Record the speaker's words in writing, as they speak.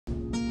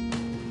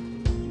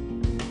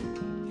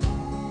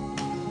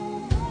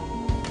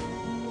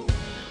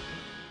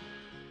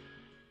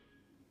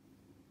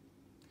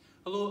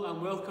Hello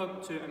and welcome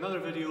to another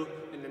video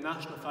in the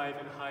National 5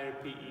 and Higher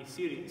PE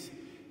series.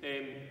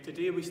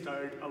 Today we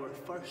started our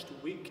first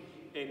week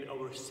in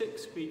our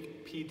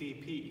 6-week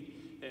PDP.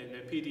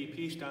 Now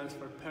PDP stands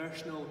for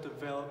Personal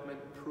Development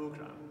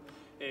Programme.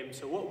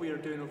 So what we are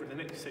doing over the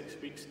next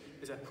 6 weeks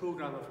is a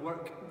programme of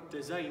work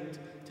designed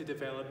to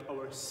develop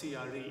our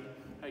CRE.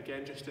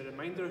 Again, just a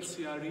reminder,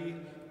 CRE,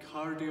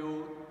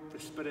 cardio,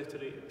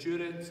 respiratory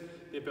endurance,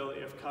 the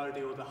ability of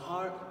cardio, the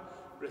heart,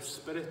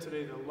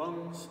 respiratory, the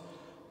lungs,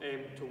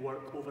 to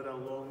work over a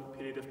long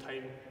period of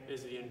time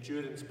is the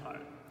endurance part.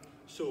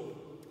 So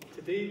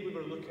today we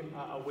were looking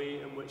at a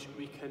way in which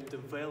we can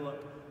develop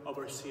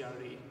our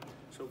CRE.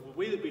 So the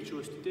way that we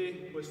chose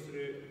today was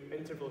through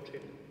interval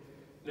training.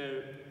 Now,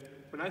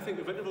 when I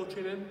think of interval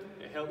training,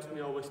 it helps me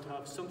always to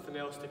have something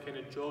else to kind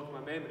of jog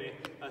my memory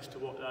as to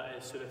what that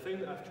is. So the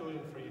thing that I've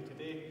chosen for you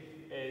today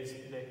is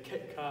the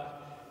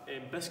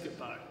KitKat biscuit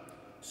bar.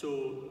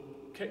 So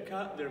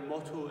KitKat, their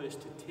motto is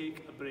to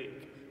take a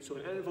break. So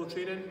in interval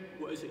training,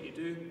 what is it you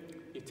do?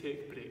 You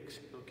take breaks.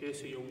 Okay,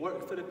 so you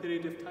work for a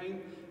period of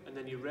time, and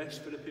then you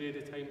rest for a period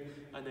of time,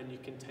 and then you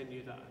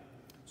continue that.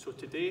 So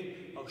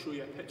today, I'll show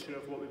you a picture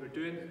of what we were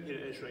doing. Here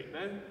it is right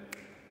now.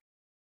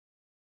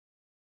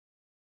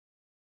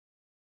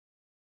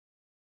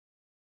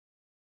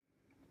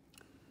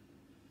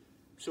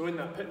 So in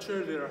that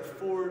picture, there are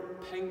 4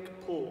 pink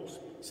poles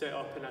set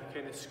up in a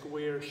kind of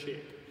square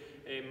shape.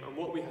 And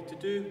what we had to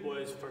do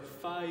was for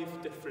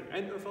 5 different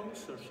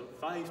intervals, or so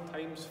 5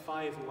 times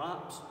 5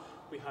 laps,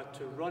 we had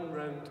to run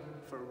round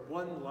for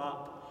 1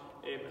 lap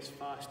as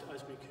fast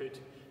as we could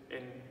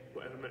in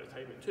whatever amount of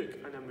time it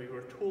took. And then we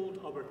were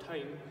told our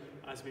time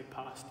as we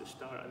passed the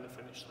start and the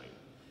finish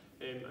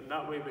line. And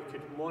that way we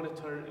could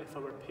monitor if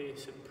our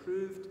pace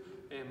improved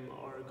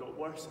or got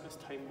worse as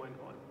time went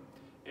on.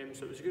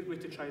 So it was a good way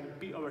to try and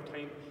beat our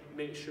time,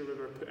 make sure we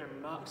were putting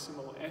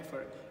maximal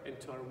effort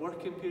into our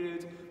working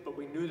period, but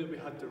we knew that we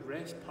had the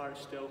rest part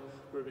still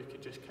where we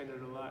could just kind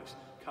of relax,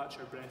 catch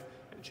our breath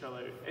and chill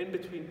out. In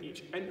between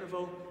each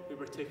interval, we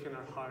were taking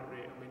our heart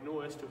rate, and we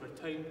noticed over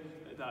time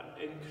that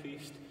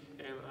increased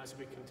as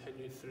we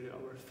continued through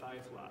our 5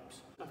 laps.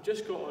 I've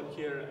just got on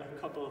here a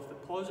couple of the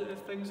positive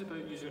things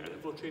about using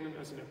interval training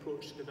as an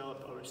approach to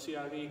develop our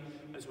CRE,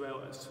 as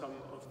well as some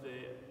of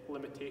the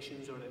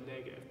limitations or the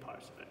negative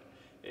parts of it.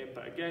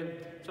 But again,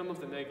 some of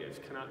the negatives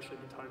can actually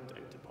be turned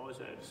into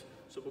positives.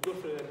 So we'll go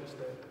through them just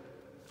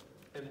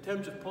now. In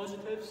terms of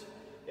positives,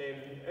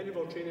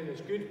 interval training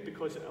is good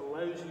because it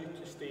allows you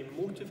to stay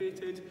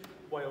motivated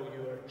while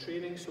you are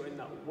training. So in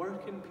that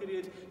working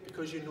period,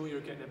 because you know you're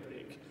getting a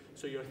break.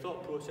 So your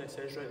thought process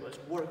is, right, let's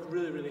work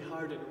really, really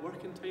hard in the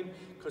working time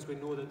because we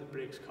know that the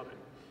break's coming.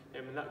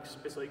 And that's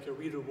like a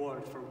wee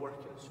reward for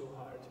working so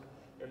hard.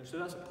 So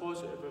that's a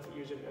positive of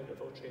using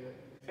interval training.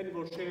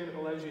 Interval training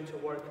allows you to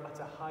work at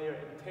a higher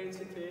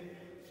intensity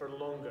for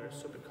longer.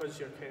 So because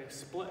you're kind of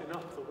splitting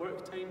up the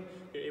work time,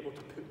 you're able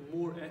to put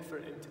more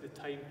effort into the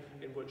time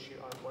in which you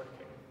are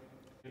working.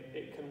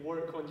 It can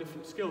work on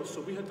different skills. So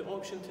we had the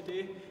option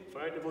today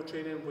for interval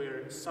training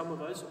where some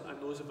of us,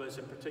 and those of us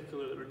in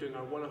particular that were doing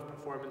our one-off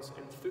performance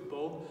in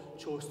football,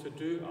 chose to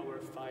do our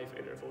 5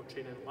 interval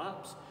training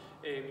laps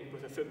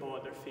with a football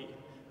at their feet.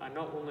 And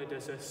not only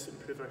does this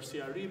improve our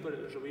CRE, but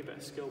there's a wee bit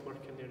of skill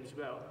work in there as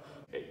well.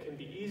 It can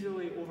be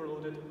easily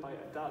overloaded by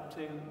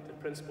adapting the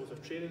principles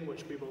of training,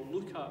 which we will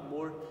look at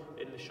more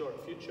in the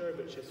short future,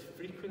 which is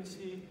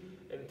frequency,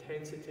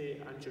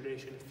 intensity and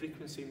duration.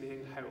 Frequency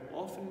meaning how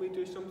often we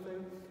do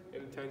something,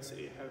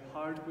 intensity how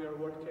hard we are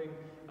working,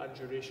 and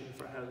duration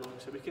for how long.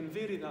 So we can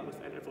vary that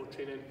with interval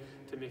training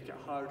to make it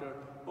harder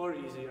or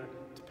easier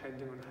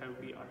depending on how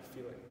we are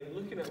feeling. And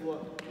looking at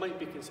what might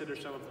be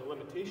considered some of the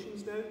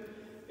limitations now,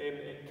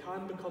 it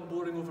can become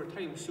boring over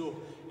time. So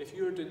if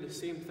you're doing the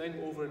same thing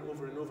over and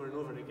over and over and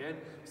over again,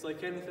 it's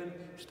like anything,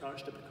 it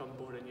starts to become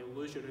boring. You'll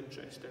lose your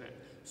interest in it.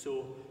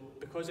 So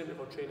because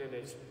interval training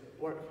is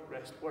work,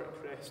 rest,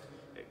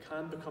 it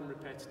can become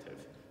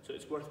repetitive. So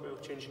it's worthwhile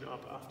changing it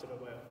up after a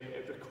while.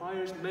 It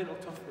requires mental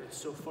toughness.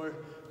 So for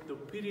the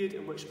period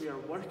in which we are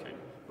working,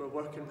 we're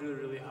working really,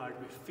 really hard.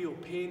 We feel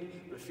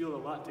pain, we feel the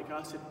lactic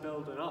acid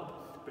building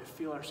up, we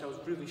feel ourselves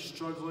really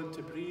struggling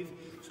to breathe.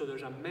 So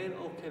there's a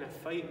mental kind of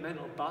fight,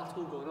 mental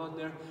battle going on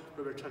there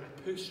where we're trying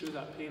to push through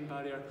that pain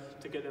barrier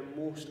to get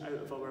the most out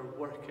of our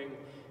working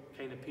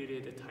kind of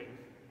period of time.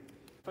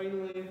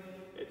 Finally,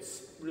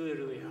 it's really,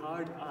 really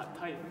hard at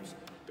times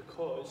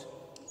because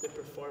the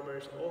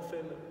performers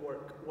often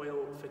work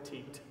while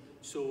fatigued.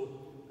 So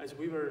as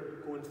we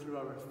were going through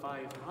our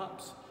 5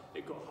 laps,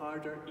 it got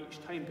harder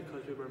each time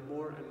because we were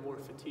more and more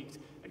fatigued.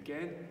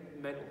 Again,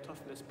 mental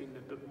toughness being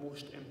the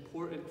most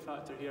important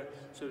factor here,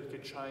 so we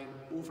could try and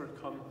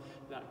overcome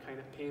that kind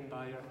of pain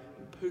barrier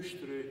and push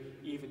through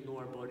even though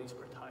our bodies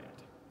were tired.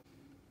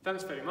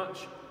 Thanks very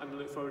much, and we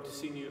look forward to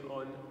seeing you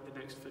on the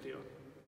next video.